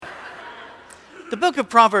The book of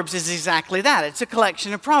Proverbs is exactly that. It's a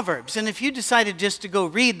collection of Proverbs. And if you decided just to go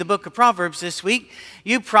read the book of Proverbs this week,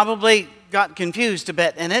 you probably got confused a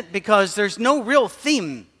bit in it because there's no real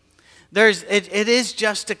theme. It is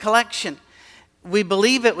just a collection. We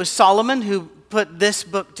believe it was Solomon who put this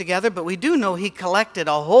book together, but we do know he collected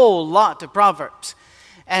a whole lot of Proverbs.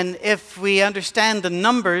 And if we understand the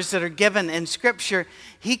numbers that are given in Scripture,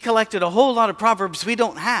 he collected a whole lot of Proverbs we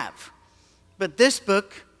don't have. But this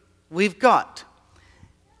book we've got.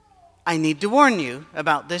 I need to warn you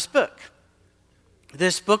about this book.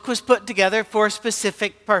 This book was put together for a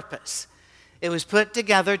specific purpose. It was put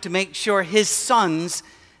together to make sure his sons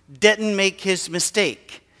didn't make his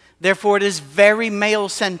mistake. Therefore, it is very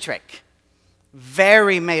male-centric.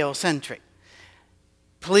 Very male-centric.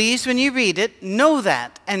 Please, when you read it, know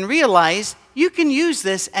that and realize you can use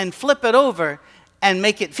this and flip it over and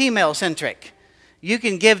make it female-centric. You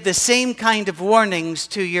can give the same kind of warnings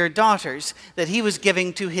to your daughters that he was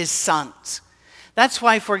giving to his sons. That's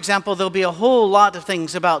why, for example, there'll be a whole lot of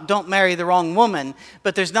things about don't marry the wrong woman,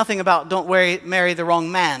 but there's nothing about don't marry the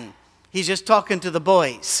wrong man. He's just talking to the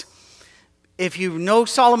boys. If you know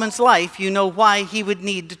Solomon's life, you know why he would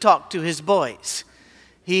need to talk to his boys.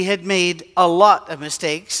 He had made a lot of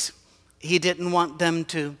mistakes. He didn't want them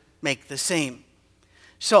to make the same.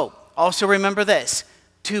 So, also remember this.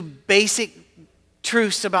 2 basic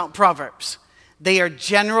truths about Proverbs. They are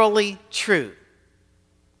generally true.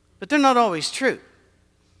 But they're not always true.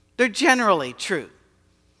 They're generally true.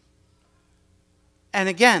 And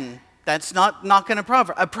again, that's not knocking a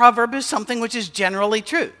proverb. A proverb is something which is generally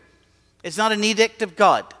true. It's not an edict of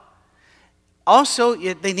God. Also,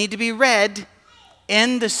 they need to be read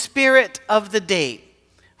in the spirit of the day,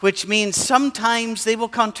 which means sometimes they will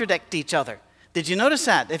contradict each other. Did you notice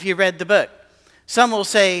that if you read the book? Some will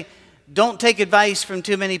say, don't take advice from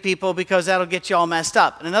too many people because that'll get you all messed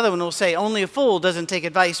up. And another one will say, only a fool doesn't take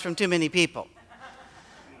advice from too many people.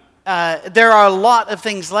 There are a lot of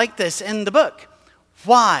things like this in the book.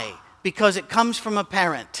 Why? Because it comes from a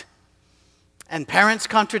parent. And parents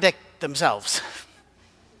contradict themselves.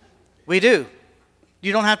 We do.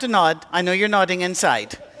 You don't have to nod. I know you're nodding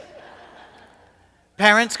inside.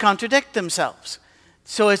 Parents contradict themselves.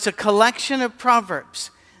 So it's a collection of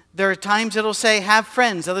Proverbs. There are times it'll say, have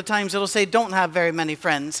friends. Other times it'll say, don't have very many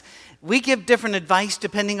friends. We give different advice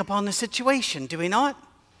depending upon the situation, do we not?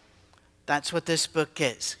 That's what this book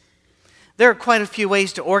is. There are quite a few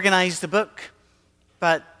ways to organize the book,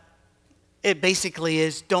 but it basically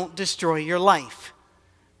is don't destroy your life.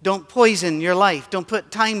 Don't poison your life. Don't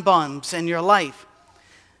put time bombs in your life.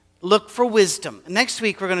 Look for wisdom. Next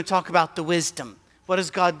week we're going to talk about the wisdom. What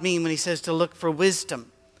does God mean when he says to look for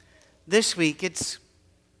wisdom? This week it's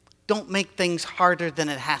don't make things harder than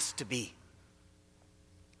it has to be.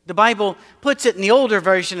 The Bible puts it in the older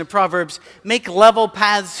version of Proverbs, make level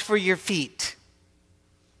paths for your feet.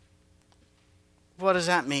 What does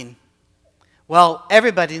that mean? Well,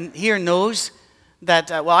 everybody here knows that,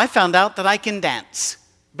 I found out that I can dance,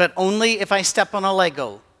 but only if I step on a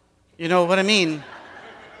Lego. You know what I mean?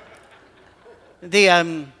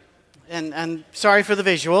 And sorry for the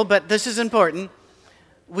visual, but this is important.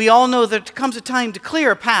 We all know that there comes a time to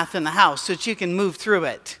clear a path in the house so that you can move through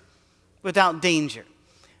it without danger.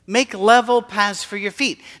 Make level paths for your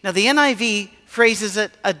feet. Now, the NIV phrases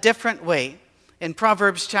it a different way. In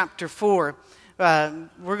Proverbs chapter 4,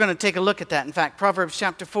 we're going to take a look at that. In fact, Proverbs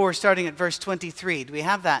chapter 4, starting at verse 23. Do we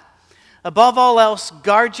have that? Above all else,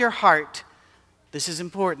 guard your heart. This is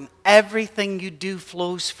important. Everything you do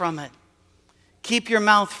flows from it. Keep your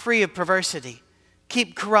mouth free of perversity.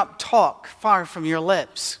 Keep corrupt talk far from your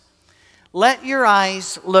lips. Let your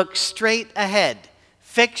eyes look straight ahead.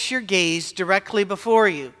 Fix your gaze directly before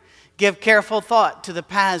you. Give careful thought to the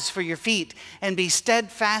paths for your feet, and be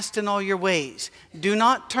steadfast in all your ways. Do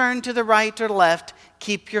not turn to the right or left.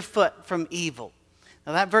 Keep your foot from evil.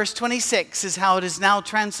 Now that verse 26 is how it is now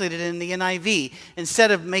translated in the NIV.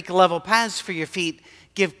 Instead of make level paths for your feet,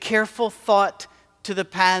 give careful thought to the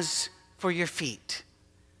paths for your feet.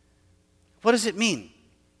 What does it mean?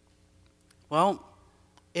 Well,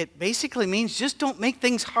 it basically means just don't make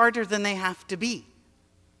things harder than they have to be.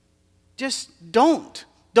 Just don't.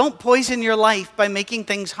 Don't poison your life by making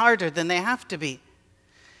things harder than they have to be.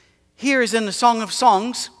 Here is in the Song of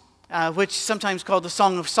Songs, which is sometimes called the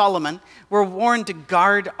Song of Solomon, we're warned to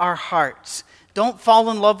guard our hearts. Don't fall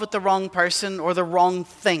in love with the wrong person or the wrong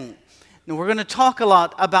thing. Now, we're going to talk a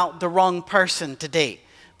lot about the wrong person today.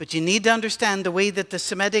 But you need to understand the way that the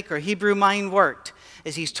Semitic or Hebrew mind worked.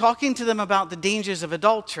 As he's talking to them about the dangers of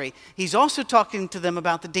adultery, he's also talking to them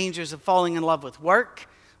about the dangers of falling in love with work,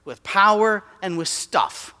 with power, and with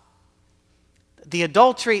stuff. The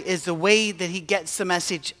adultery is the way that he gets the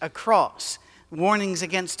message across. Warnings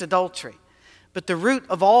against adultery. But the root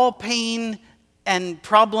of all pain and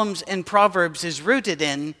problems in Proverbs is rooted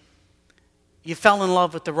in you fell in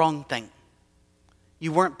love with the wrong thing.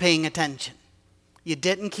 You weren't paying attention. You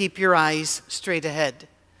didn't keep your eyes straight ahead.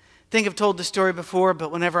 I think I've told the story before,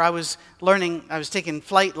 but whenever I was learning, I was taking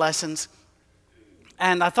flight lessons,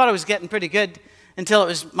 and I thought I was getting pretty good until it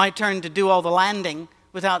was my turn to do all the landing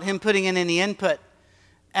without him putting in any input.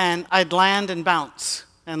 And I'd land and bounce,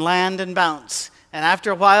 and land and bounce. And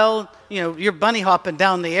after a while, you're bunny hopping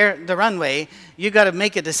down the runway. You got to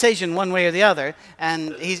make a decision one way or the other.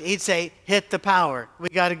 And he'd say, hit the power. We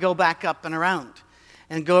got to go back up and around.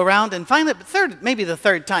 And go around, and finally, maybe the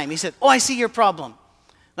third time, he said, oh, I see your problem.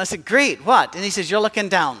 And I said, great, what? And he says, you're looking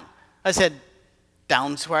down. I said,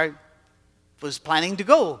 down's where I was planning to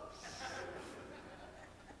go.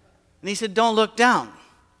 And he said, don't look down.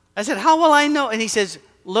 I said, how will I know? And he says,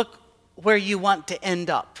 look where you want to end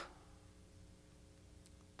up.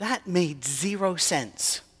 That made 0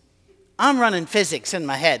 sense. I'm running physics in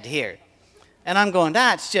my head here. And I'm going,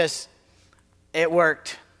 it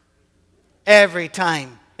worked. Every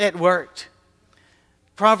time it worked.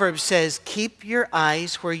 Proverbs says, keep your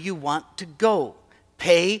eyes where you want to go.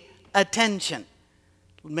 Pay attention.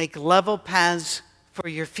 Make level paths for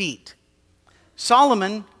your feet.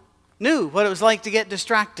 Solomon knew what it was like to get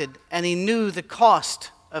distracted, and he knew the cost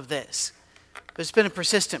of this. It's been a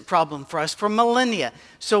persistent problem for us for millennia.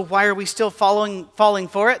 So why are we still falling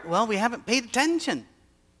for it? Well, we haven't paid attention.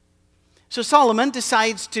 So Solomon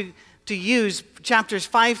decides to use chapters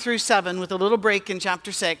 5 through 7 with a little break in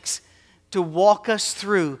chapter 6 to walk us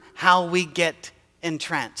through how we get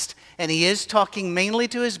entranced. And he is talking mainly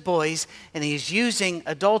to his boys, and he's using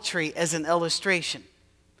adultery as an illustration.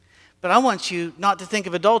 But I want you not to think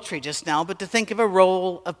of adultery just now, but to think of a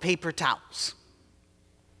roll of paper towels.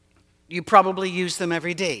 You probably use them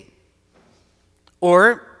every day.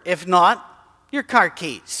 Or, if not, your car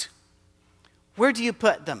keys. Where do you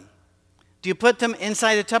put them? Do you put them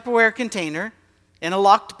inside a Tupperware container, in a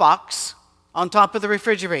locked box, on top of the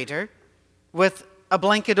refrigerator, with a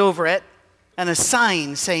blanket over it, and a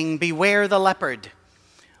sign saying, beware the leopard?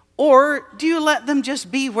 Or do you let them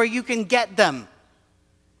just be where you can get them?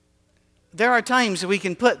 There are times we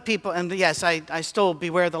can put people, and yes, I stole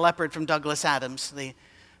Beware the Leopard from Douglas Adams, the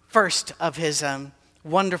first of his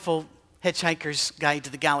wonderful Hitchhiker's Guide to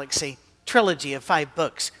the Galaxy trilogy of 5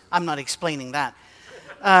 books. I'm not explaining that.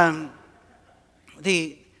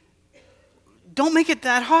 Don't make it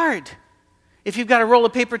that hard. If you've got a roll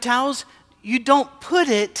of paper towels, you don't put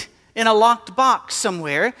it in a locked box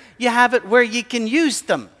somewhere. You have it where you can use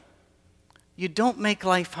them. You don't make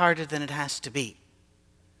life harder than it has to be.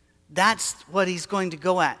 That's what he's going to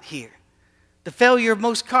go at here. The failure of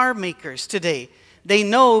most car makers today, they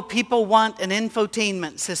know people want an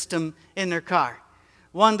infotainment system in their car.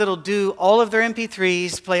 One that'll do all of their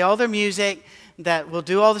MP3s, play all their music, that will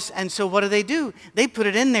do all this. And so what do? They put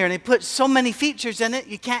it in there, and they put so many features in it,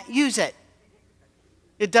 you can't use it.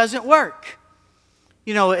 It doesn't work.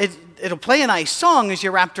 It'll play a nice song as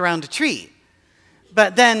you're wrapped around a tree.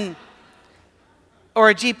 But then, or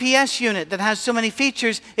a GPS unit that has so many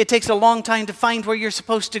features, it takes a long time to find where you're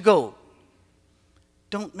supposed to go.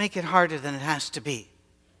 Don't make it harder than it has to be.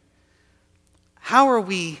 How are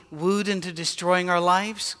we wooed into destroying our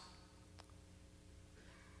lives?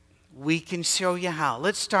 We can show you how.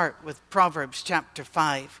 Let's start with Proverbs chapter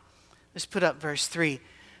 5. Let's put up verse 3.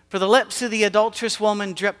 For the lips of the adulterous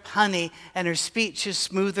woman drip honey, and her speech is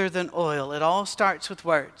smoother than oil. It all starts with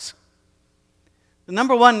words. The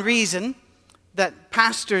number one reason that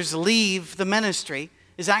pastors leave the ministry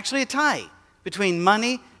is actually a tie between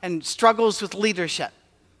money and struggles with leadership.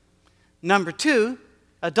 Number 2,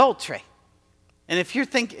 adultery. And if you're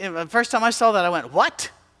thinking, the first time I saw that, I went, what?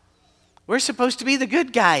 We're supposed to be the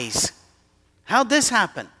good guys. How'd this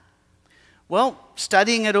happen? Well,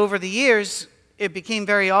 studying it over the years, it became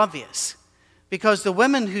very obvious. Because the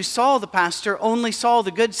women who saw the pastor only saw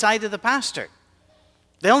the good side of the pastor.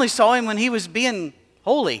 They only saw him when he was being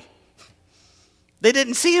holy. They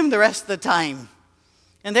didn't see him the rest of the time.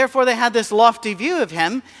 And therefore they had this lofty view of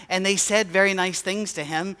him, and they said very nice things to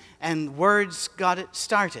him, and words got it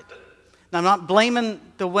started. Now, I'm not blaming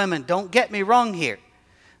the women. Don't get me wrong here.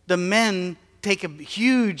 The men take a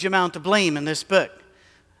huge amount of blame in this book.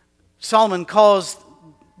 Solomon calls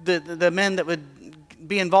the men that would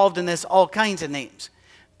be involved in this all kinds of names.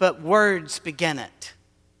 But words begin it.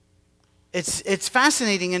 It's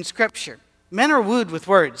fascinating in Scripture. Men are wooed with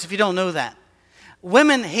words, if you don't know that.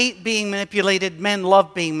 Women hate being manipulated. Men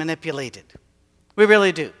love being manipulated. We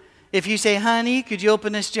really do. If you say, honey, could you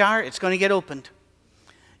open this jar? It's going to get opened.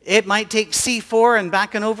 It might take C4 and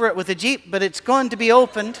backing over it with a Jeep, but it's going to be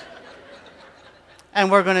opened. And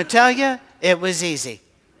we're going to tell you it was easy.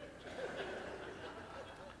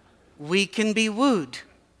 We can be wooed.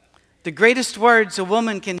 The greatest words a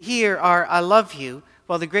woman can hear are, I love you,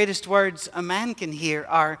 while the greatest words a man can hear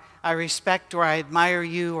are, I respect or I admire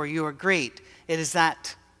you or you are great. It is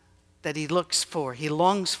that he looks for, he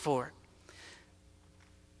longs for.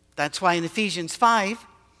 That's why in Ephesians 5,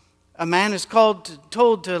 a man is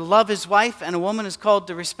told to love his wife, and a woman is called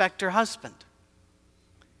to respect her husband.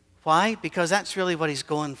 Why? Because that's really what he's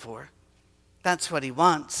going for. That's what he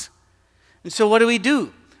wants. And so what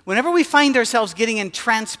do? Whenever we find ourselves getting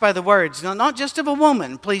entranced by the words, not just of a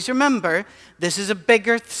woman, please remember, this is a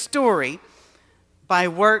bigger story. By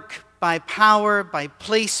work, by power, by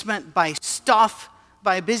placement, by stuff,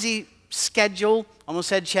 by a busy schedule. Almost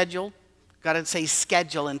said schedule. Got to say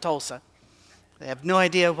schedule in Tulsa. They have no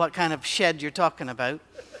idea what kind of shed you're talking about.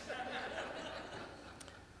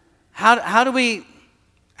 How do we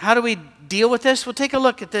deal with this? We'll take a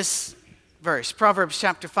look at this verse, Proverbs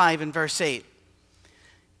chapter 5 and verse 8.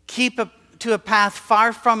 Keep to a path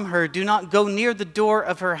far from her. Do not go near the door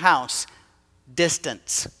of her house.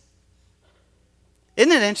 Distance.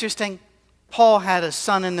 Isn't it interesting? Paul had a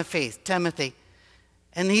son in the faith, Timothy.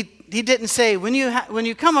 And he didn't say, when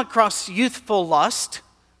you come across youthful lust,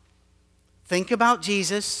 think about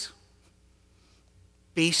Jesus.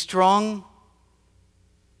 Be strong.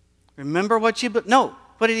 Remember what you... No,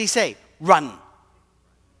 what did he say? Run.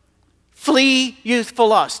 Flee youthful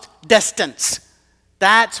lust. Distance.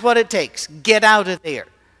 That's what it takes. Get out of there.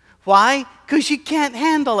 Why? Because you can't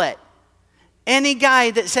handle it. Any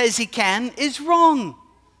guy that says he can is wrong.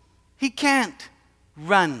 He can't.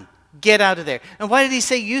 Run. Get out of there. And why did he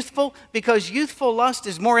say youthful? Because youthful lust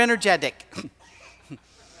is more energetic.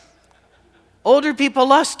 Older people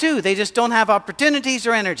lust too. They just don't have opportunities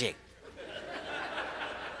or energy.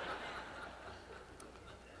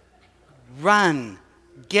 Run.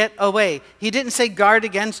 Get away. He didn't say guard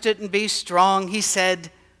against it and be strong. He said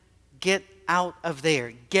get out of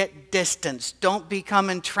there. Get distance. Don't become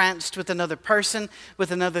entranced with another person,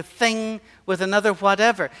 with another thing, with another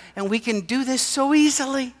whatever. And we can do this so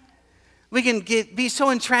easily. We can be so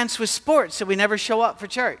entranced with sports that we never show up for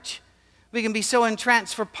church. We can be so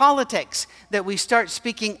entranced for politics that we start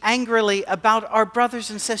speaking angrily about our brothers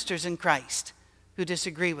and sisters in Christ who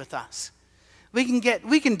disagree with us. We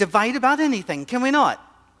can divide about anything, can we not?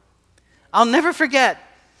 I'll never forget,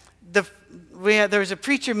 there was a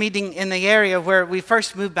preacher meeting in the area where we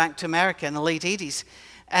first moved back to America in the late 80s.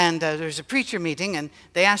 And there was a preacher meeting, and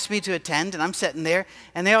they asked me to attend, and I'm sitting there.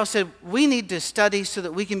 And they all said, we need to study so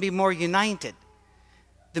that we can be more united.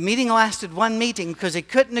 The meeting lasted one meeting because they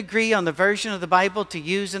couldn't agree on the version of the Bible to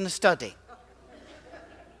use in the study.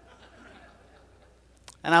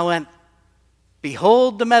 And I went,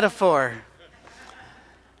 behold the metaphor.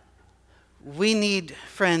 We need,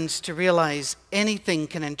 friends, to realize anything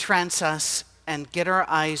can entrance us and get our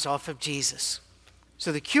eyes off of Jesus.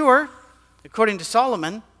 So the cure, according to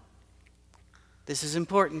Solomon, this is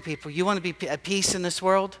important, people. You want to be at peace in this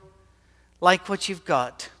world? Like what you've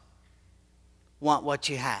got. Want what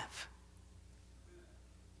you have.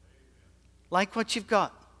 Like what you've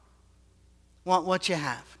got. Want what you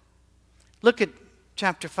have. Look at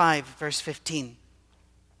chapter 5, verse 15.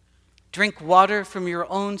 Drink water from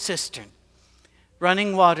your own cistern.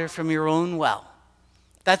 Running water from your own well.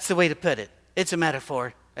 That's the way to put it. It's a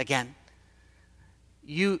metaphor, again.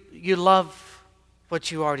 You love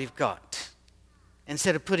what you already got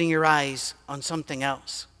instead of putting your eyes on something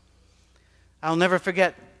else. I'll never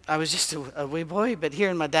forget, I was just a wee boy, but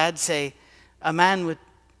hearing my dad say, a man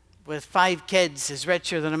with 5 kids is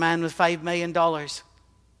richer than a man with $5 million.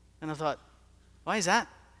 And I thought, why is that?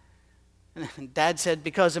 And Dad said,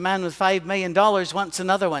 because a man with $5 million wants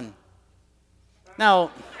another one.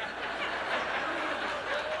 Now,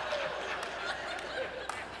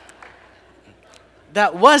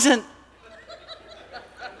 that wasn't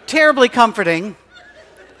terribly comforting,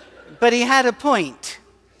 but he had a point.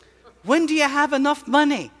 When do you have enough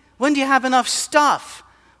money? When do you have enough stuff?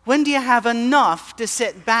 When do you have enough to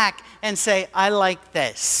sit back and say, I like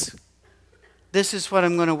this? This is what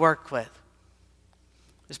I'm going to work with.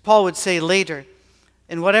 As Paul would say later,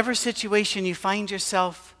 in whatever situation you find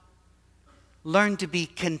yourself, learn to be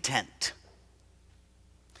content.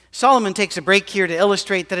 Solomon takes a break here to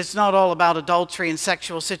illustrate that it's not all about adultery and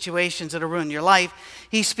sexual situations that will ruin your life.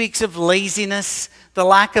 He speaks of laziness, the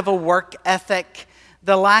lack of a work ethic,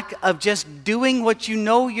 the lack of just doing what you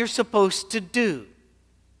know you're supposed to do.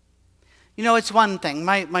 You know, it's one thing.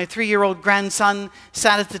 My 3-year-old grandson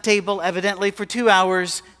sat at the table, evidently, for 2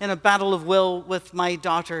 hours in a battle of will with my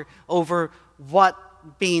daughter over what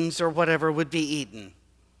beans or whatever would be eaten.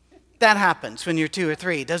 That happens when you're 2 or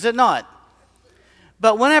 3, does it not?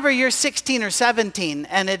 But whenever you're 16 or 17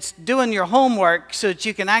 and it's doing your homework so that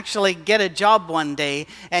you can actually get a job one day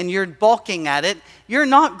and you're balking at it, you're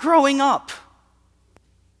not growing up.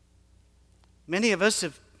 Many of us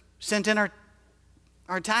have sent in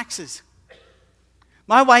our taxes.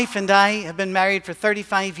 My wife and I have been married for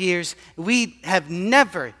 35 years. We have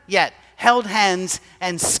never yet held hands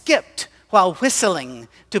and skipped while whistling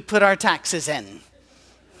to put our taxes in.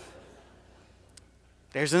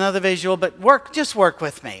 There's another visual, but just work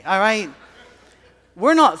with me, all right?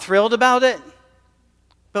 We're not thrilled about it,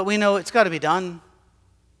 but we know it's got to be done.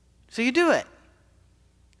 So you do it,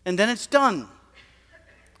 and then it's done.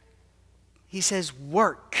 He says,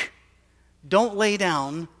 work. Don't lay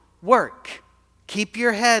down, work. Keep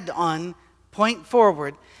your head on, point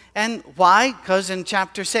forward. And why? Because in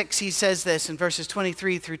chapter 6, he says this in verses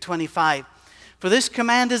 23 through 25. For this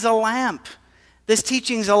command is a lamp. This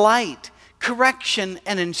teaching is a light. Correction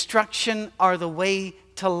and instruction are the way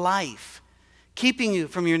to life, keeping you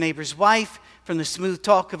from your neighbor's wife, from the smooth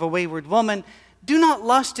talk of a wayward woman. Do not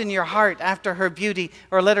lust in your heart after her beauty,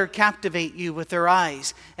 or let her captivate you with her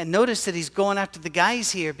eyes. And notice that he's going after the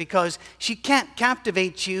guys here because she can't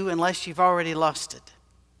captivate you unless you've already lusted.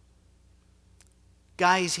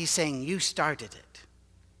 Guys, he's saying, you started it.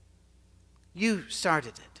 You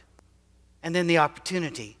started it. And then the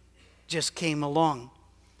opportunity just came along.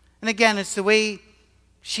 And again, it's the way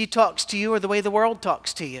she talks to you or the way the world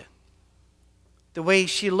talks to you. The way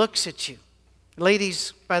she looks at you.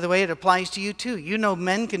 Ladies, by the way, it applies to you too. You know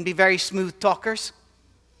men can be very smooth talkers.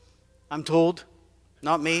 I'm told.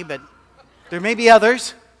 Not me, but there may be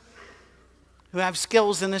others who have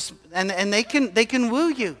skills in this, and they can woo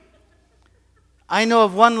you. I know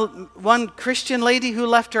of one Christian lady who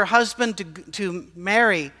left her husband to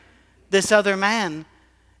marry this other man,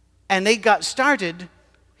 and they got started.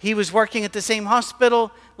 He was working at the same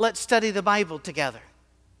hospital. Let's study the Bible together.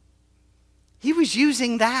 He was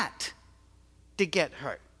using that to get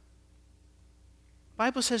her. The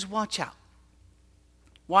Bible says, watch out.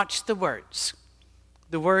 Watch the words.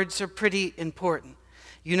 The words are pretty important.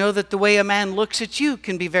 You know that the way a man looks at you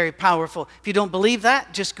can be very powerful. If you don't believe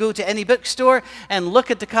that, just go to any bookstore and look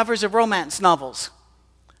at the covers of romance novels.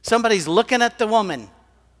 Somebody's looking at the woman,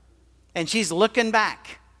 and she's looking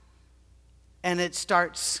back. And it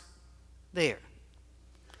starts there.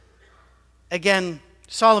 Again,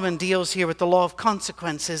 Solomon deals here with the law of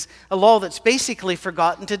consequences, a law that's basically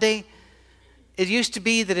forgotten today. It used to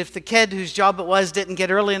be that if the kid whose job it was didn't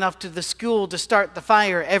get early enough to the school to start the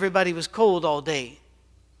fire, everybody was cold all day.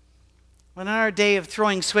 When in our day of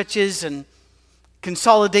throwing switches and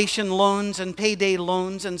consolidation loans and payday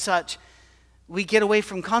loans and such, we get away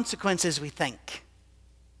from consequences, we think.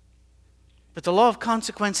 But the law of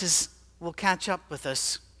consequences will catch up with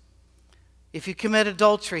us. If you commit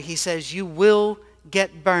adultery, he says, you will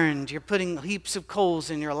get burned. You're putting heaps of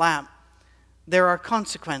coals in your lap. There are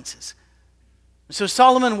consequences. So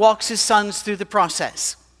Solomon walks his sons through the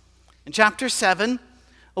process. In chapter 7,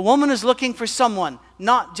 a woman is looking for someone,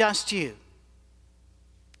 not just you.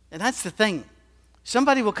 And that's the thing.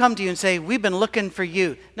 Somebody will come to you and say, we've been looking for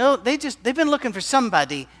you. No, they've been looking for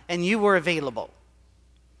somebody, and you were available.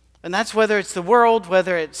 And that's whether it's the world,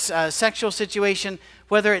 whether it's a sexual situation,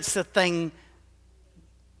 whether it's the thing.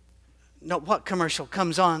 No, what commercial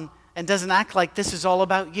comes on and doesn't act like this is all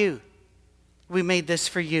about you. We made this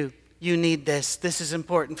for you. You need this. This is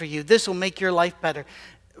important for you. This will make your life better.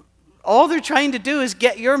 All they're trying to do is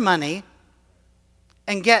get your money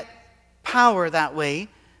and get power that way,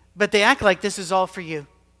 but they act like this is all for you.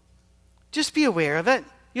 Just be aware of it.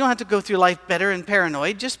 You don't have to go through life bitter and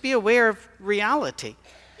paranoid. Just be aware of reality.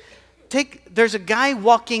 There's a guy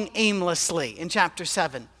walking aimlessly in chapter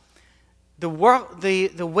 7. The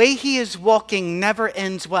way he is walking never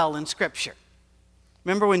ends well in Scripture.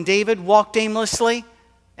 Remember when David walked aimlessly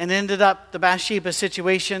and ended up the Bathsheba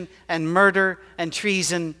situation and murder and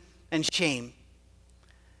treason and shame?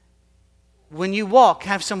 When you walk,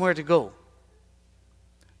 have somewhere to go.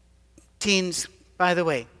 Teens, by the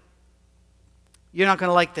way, you're not going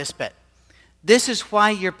to like this bit. This is why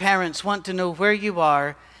your parents want to know where you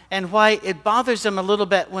are, and why it bothers them a little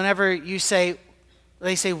bit whenever they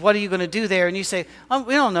say, what are you going to do there? And you say, oh,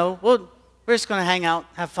 we don't know. We're just going to hang out,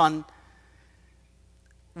 have fun.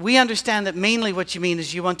 We understand that mainly what you mean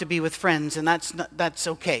is you want to be with friends, and that's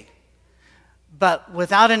okay. But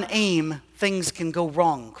without an aim, things can go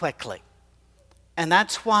wrong quickly. And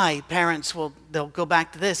that's why parents they'll go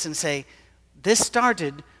back to this and say, This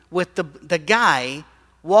started with the guy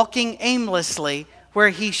walking aimlessly where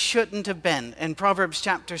he shouldn't have been. In Proverbs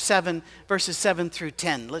chapter 7, verses 7 through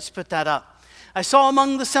 10. Let's put that up. I saw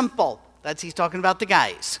among the simple, he's talking about the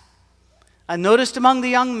guys. I noticed among the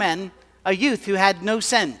young men a youth who had no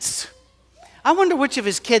sense. I wonder which of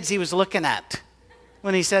his kids he was looking at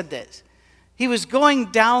when he said this. He was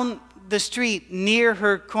going down the street near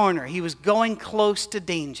her corner. He was going close to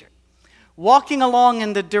danger. Walking along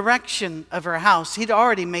in the direction of her house, he'd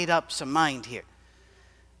already made up some mind here.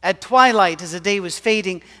 At twilight, as the day was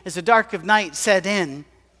fading, as the dark of night set in,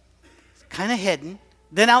 kind of hidden,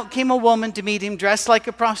 then out came a woman to meet him, dressed like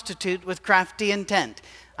a prostitute with crafty intent.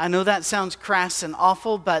 I know that sounds crass and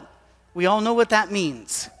awful, but we all know what that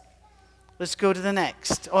means. Let's go to the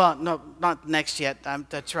next. Well, no, not next yet.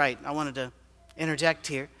 That's right. I wanted to interject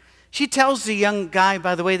here. She tells the young guy,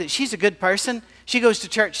 by the way, that she's a good person. She goes to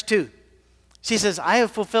church too. She says, I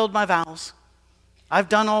have fulfilled my vows. I've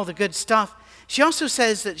done all the good stuff. She also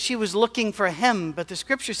says that she was looking for him, but the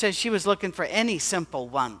scripture says she was looking for any simple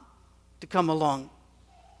one to come along.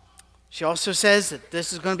 She also says that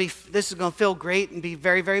this is going to feel great and be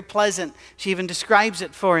very, very pleasant. She even describes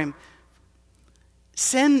it for him.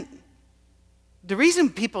 Sin, the reason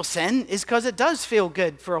people sin is because it does feel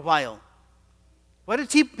good for a while. Why do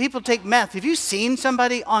people take meth? Have you seen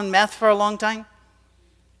somebody on meth for a long time?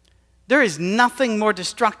 There is nothing more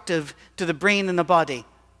destructive to the brain and the body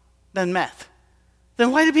than meth.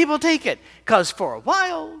 Then why do people take it? Because for a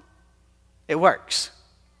while, it works.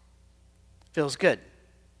 Feels good.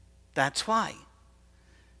 That's why.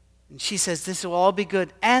 And she says, this will all be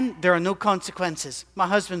good. And there are no consequences. My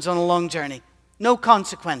husband's on a long journey. No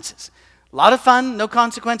consequences. A lot of fun, no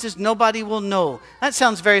consequences. Nobody will know. That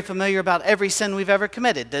sounds very familiar about every sin we've ever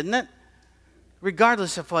committed, doesn't it?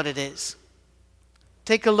 Regardless of what it is.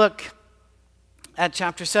 Take a look at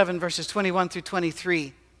chapter 7, verses 21 through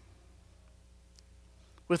 23.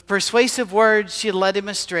 With persuasive words, she led him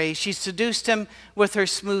astray. She seduced him with her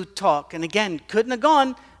smooth talk. And again, couldn't have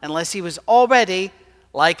gone unless he was already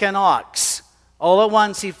like an ox. All at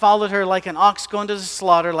once, he followed her like an ox going to the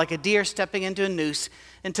slaughter, like a deer stepping into a noose,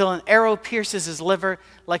 until an arrow pierces his liver,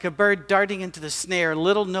 like a bird darting into the snare,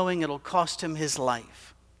 little knowing it'll cost him his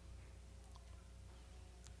life.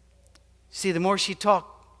 See, the more she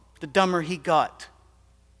talked, the dumber he got.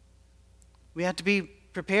 We have to be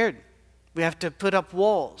prepared. We have to put up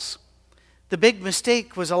walls. The big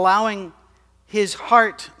mistake was allowing his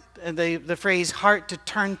heart, the phrase heart, to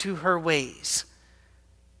turn to her ways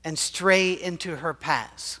and stray into her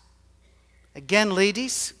paths. Again,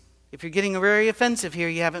 ladies, if you're getting very offensive here,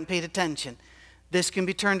 you haven't paid attention. This can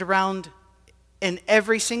be turned around in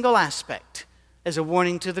every single aspect as a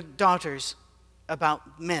warning to the daughters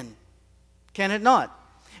about men. Can it not?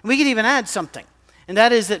 We can even add something, and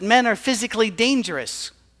that is that men are physically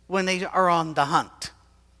dangerous when they are on the hunt.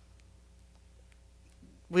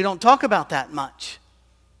 We don't talk about that much.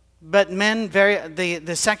 But men,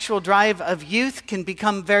 the sexual drive of youth can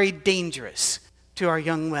become very dangerous to our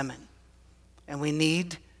young women. And we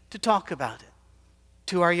need to talk about it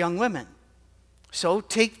to our young women. So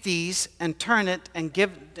take these and turn it and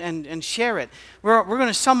give and share it. We're going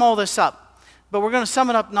to sum all this up. But we're going to sum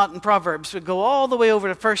it up not in Proverbs, but go all the way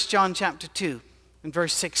over to 1 John chapter 2 and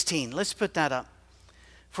verse 16. Let's put that up.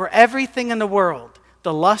 For everything in the world,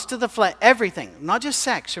 the lust of the flesh, everything, not just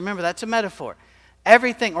sex, remember that's a metaphor.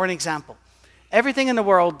 Everything, or an example. Everything in the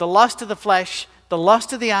world, the lust of the flesh, the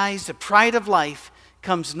lust of the eyes, the pride of life,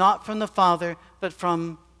 comes not from the Father, but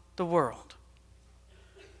from the world.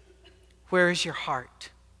 Where is your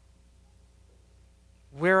heart?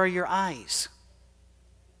 Where are your eyes?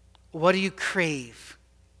 What do you crave?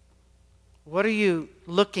 What are you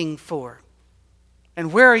looking for?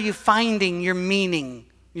 And where are you finding your meaning,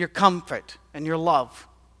 your comfort, and your love?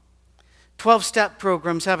 12-step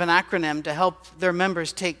programs have an acronym to help their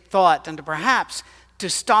members take thought and to perhaps to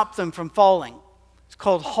stop them from falling. It's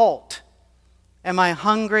called HALT. Am I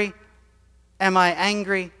hungry? Am I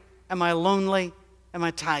angry? Am I lonely? Am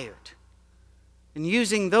I tired? And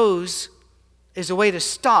using those is a way to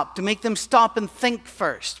stop, to make them stop and think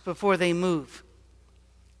first before they move.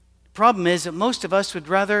 The problem is that most of us would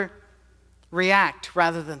rather react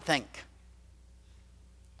rather than think.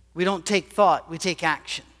 We don't take thought, we take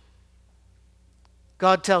action.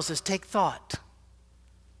 God tells us, take thought.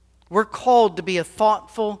 We're called to be a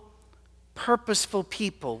thoughtful, purposeful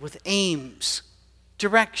people with aims,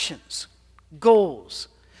 directions, goals.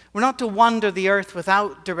 We're not to wander the earth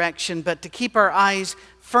without direction, but to keep our eyes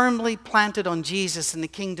firmly planted on Jesus and the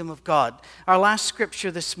kingdom of God. Our last scripture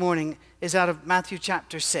this morning is out of Matthew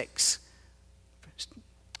chapter 6.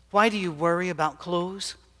 Why do you worry about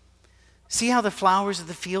clothes? See how the flowers of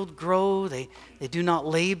the field grow? They do not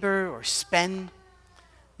labor or spin.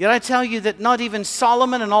 Yet I tell you that not even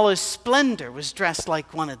Solomon in all his splendor was dressed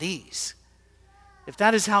like one of these. If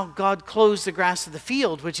that is how God clothes the grass of the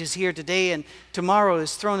field, which is here today and tomorrow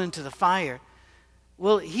is thrown into the fire,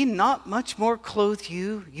 will he not much more clothe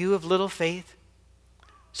you, you of little faith?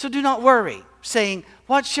 So do not worry, saying,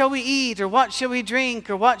 what shall we eat, or what shall we drink,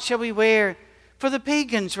 or what shall we wear? For the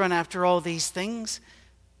pagans run after all these things,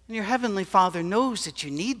 and your heavenly Father knows that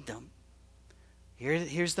you need them.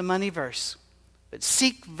 Here's the money verse. But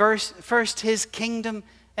seek first his kingdom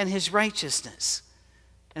and his righteousness,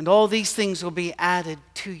 and all these things will be added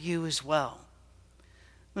to you as well.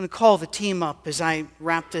 I'm going to call the team up as I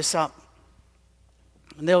wrap this up.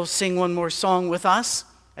 And they'll sing one more song with us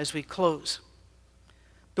as we close.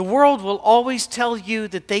 The world will always tell you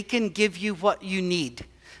that they can give you what you need.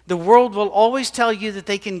 The world will always tell you that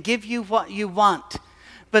they can give you what you want.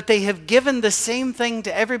 But they have given the same thing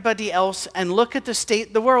to everybody else, and look at the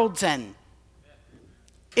state the world's in.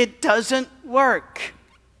 It doesn't work.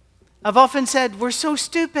 I've often said, we're so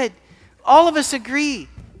stupid. All of us agree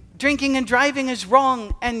drinking and driving is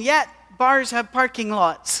wrong, and yet bars have parking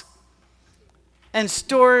lots and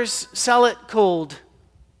stores sell it cold.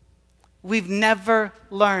 We've never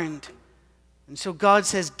learned. And so God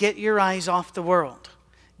says, get your eyes off the world.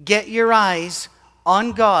 Get your eyes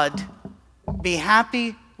on God. Be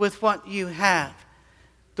happy with what you have.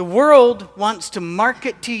 The world wants to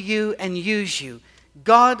market to you and use you.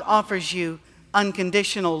 God offers you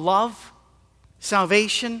unconditional love,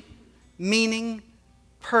 salvation, meaning,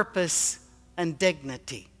 purpose, and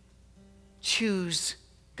dignity. Choose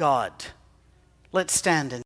God. Let's stand and